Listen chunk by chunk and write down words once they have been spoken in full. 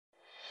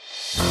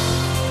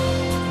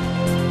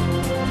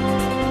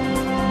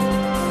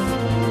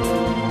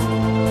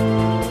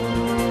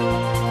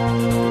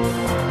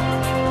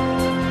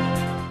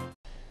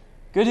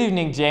Good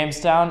evening,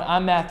 Jamestown.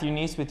 I'm Matthew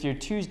Nies with your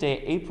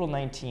Tuesday, April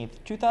 19th,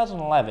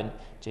 2011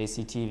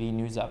 JCTV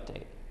News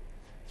Update.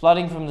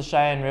 Flooding from the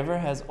Cheyenne River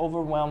has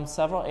overwhelmed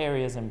several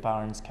areas in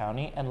Barnes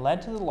County and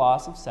led to the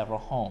loss of several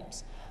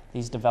homes.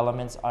 These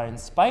developments are in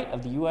spite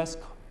of the U.S.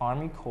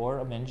 Army Corps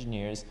of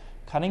Engineers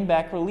cutting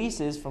back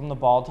releases from the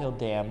Bald Hill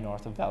Dam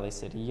north of Valley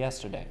City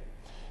yesterday.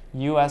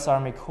 U.S.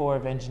 Army Corps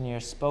of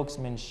Engineers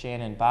spokesman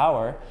Shannon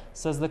Bauer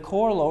says the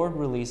Corps lowered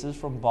releases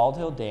from Bald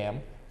Hill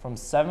Dam from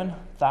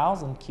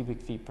 7,000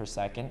 cubic feet per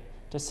second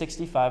to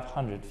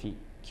 6,500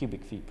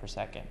 cubic feet per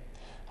second.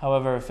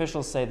 However,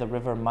 officials say the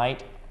river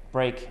might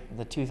break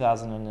the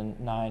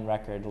 2009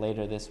 record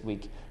later this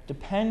week,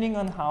 depending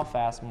on how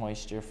fast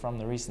moisture from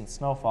the recent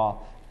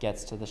snowfall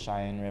gets to the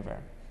Cheyenne River.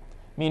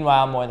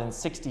 Meanwhile, more than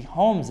 60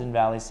 homes in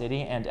Valley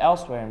City and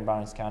elsewhere in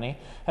Barnes County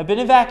have been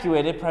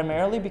evacuated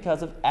primarily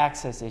because of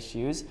access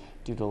issues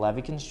due to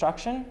levee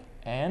construction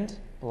and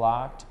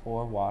blocked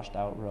or washed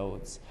out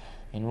roads.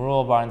 In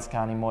rural Barnes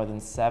County, more than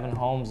 7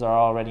 homes are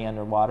already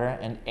underwater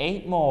and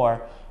 8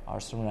 more are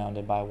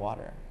surrounded by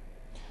water.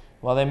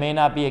 Well, they may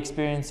not be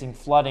experiencing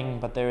flooding,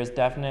 but there is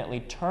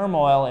definitely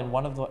turmoil in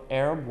one of the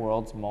Arab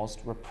world's most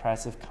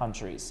repressive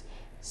countries,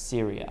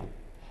 Syria.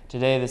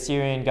 Today, the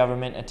Syrian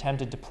government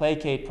attempted to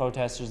placate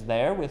protesters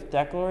there with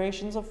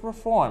declarations of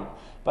reform,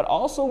 but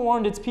also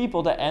warned its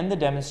people to end the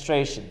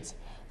demonstrations.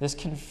 This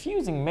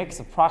confusing mix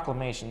of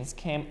proclamations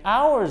came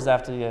hours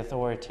after the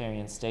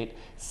authoritarian state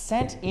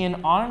sent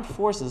in armed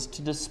forces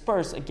to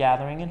disperse a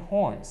gathering in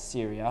Homs,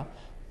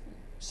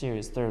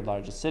 Syria's third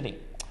largest city.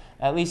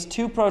 At least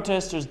 2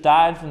 protesters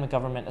died from the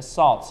government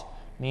assault.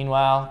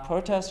 Meanwhile,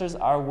 protesters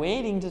are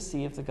waiting to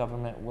see if the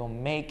government will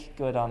make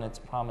good on its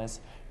promise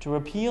to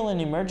repeal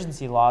an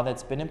emergency law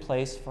that's been in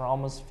place for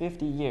almost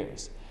 50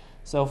 years.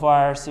 So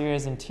far,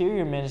 Syria's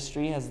Interior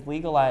Ministry has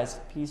legalized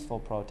peaceful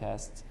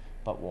protests,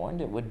 but warned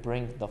it would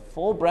bring the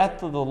full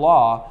breadth of the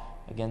law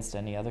against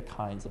any other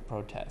kinds of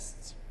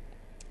protests.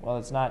 Well,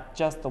 it's not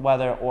just the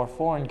weather or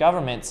foreign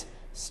governments.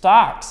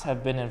 Stocks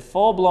have been in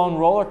full-blown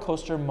roller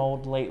coaster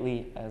mode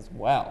lately as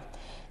well.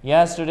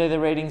 Yesterday, the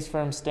ratings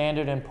firm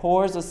Standard &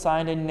 Poor's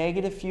assigned a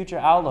negative future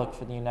outlook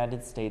for the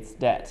United States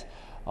debt.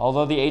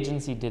 Although the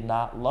agency did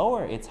not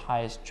lower its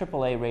highest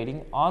AAA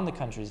rating on the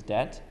country's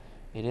debt,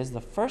 it is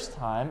the first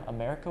time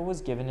America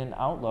was given an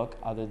outlook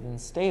other than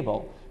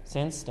stable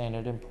since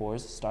Standard &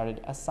 Poor's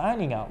started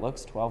assigning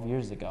outlooks 12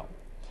 years ago.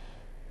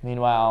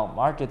 Meanwhile,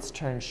 markets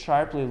turned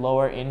sharply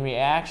lower in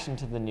reaction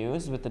to the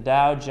news, with the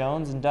Dow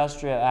Jones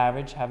Industrial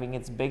Average having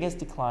its biggest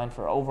decline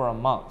for over a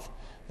month.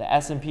 The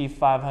S&P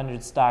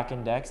 500 stock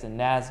index and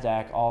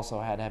NASDAQ also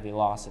had heavy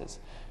losses.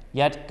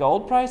 Yet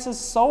gold prices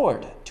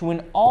soared to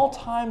an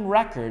all-time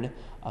record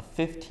of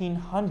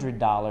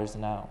 $1,500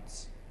 an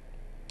ounce.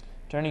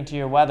 Turning to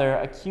your weather,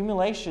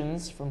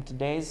 accumulations from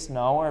today's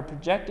snow are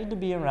projected to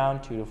be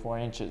around 2 to 4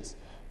 inches.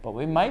 But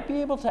we might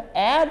be able to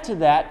add to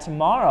that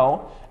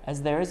tomorrow,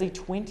 as there is a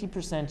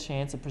 20%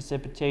 chance of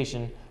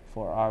precipitation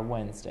for our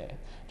Wednesday.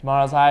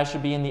 Tomorrow's high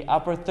should be in the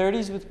upper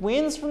 30s with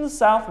winds from the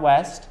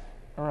southwest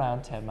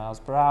around 10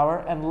 miles per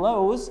hour and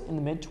lows in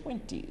the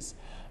mid-20s.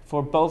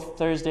 For both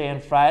Thursday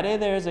and Friday,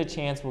 there is a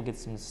chance we'll get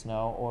some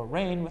snow or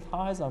rain with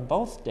highs on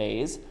both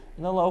days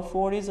in the low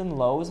 40s and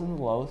lows in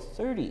the low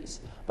 30s.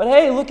 But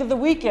hey, look at the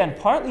weekend.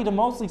 Partly to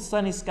mostly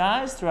sunny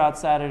skies throughout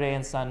Saturday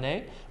and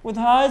Sunday, with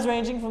highs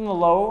ranging from the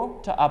low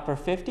to upper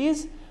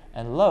 50s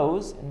and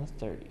lows in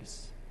the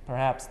 30s.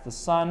 Perhaps the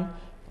sun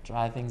will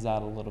dry things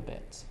out a little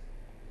bit.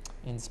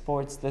 In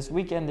sports this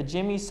weekend, the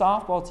Jimmy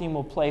softball team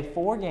will play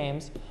 4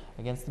 games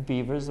against the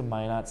Beavers of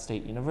Minot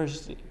State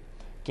University.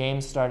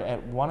 Games start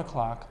at 1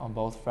 o'clock on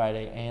both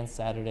Friday and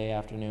Saturday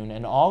afternoon,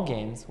 and all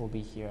games will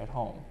be here at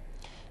home.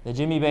 The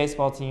Jimmy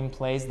baseball team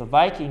plays the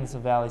Vikings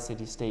of Valley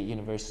City State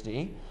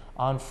University.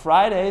 On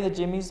Friday, the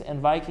Jimmies and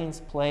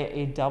Vikings play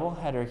a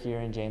doubleheader here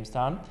in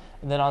Jamestown,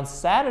 and then on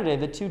Saturday,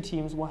 the 2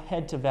 teams will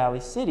head to Valley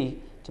City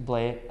to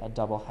play a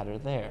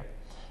doubleheader there.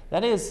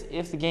 That is,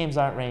 if the games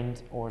aren't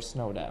rained or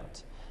snowed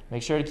out.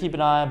 Make sure to keep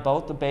an eye on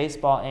both the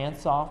baseball and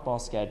softball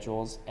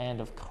schedules,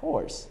 and of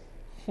course,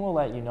 we'll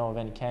let you know of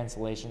any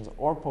cancellations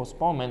or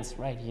postponements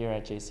right here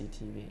at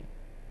JCTV.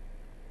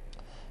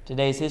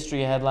 Today's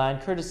history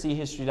headline, courtesy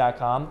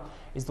History.com,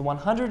 is the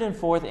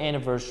 104th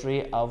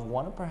anniversary of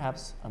one of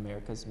perhaps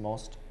America's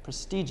most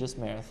prestigious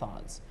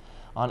marathons.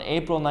 On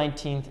April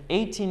 19,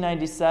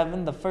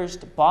 1897, the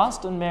first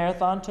Boston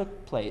Marathon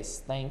took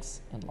place,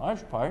 thanks in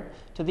large part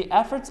to the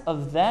efforts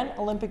of then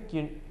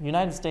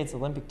United States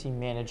Olympic team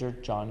manager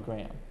John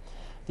Graham.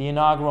 The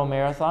inaugural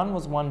marathon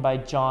was won by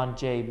John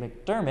J.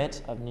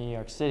 McDermott of New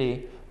York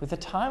City with a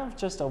time of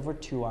just over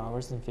 2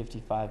 hours and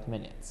 55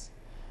 minutes.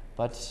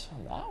 But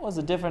that was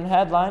a different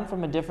headline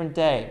from a different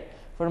day.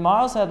 For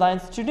tomorrow's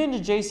headlines, tune in to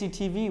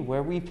JCTV,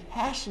 where we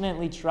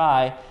passionately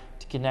try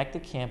to connect the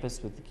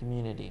campus with the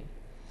community.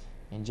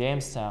 In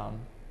Jamestown,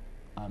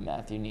 I'm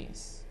Matthew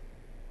Nies.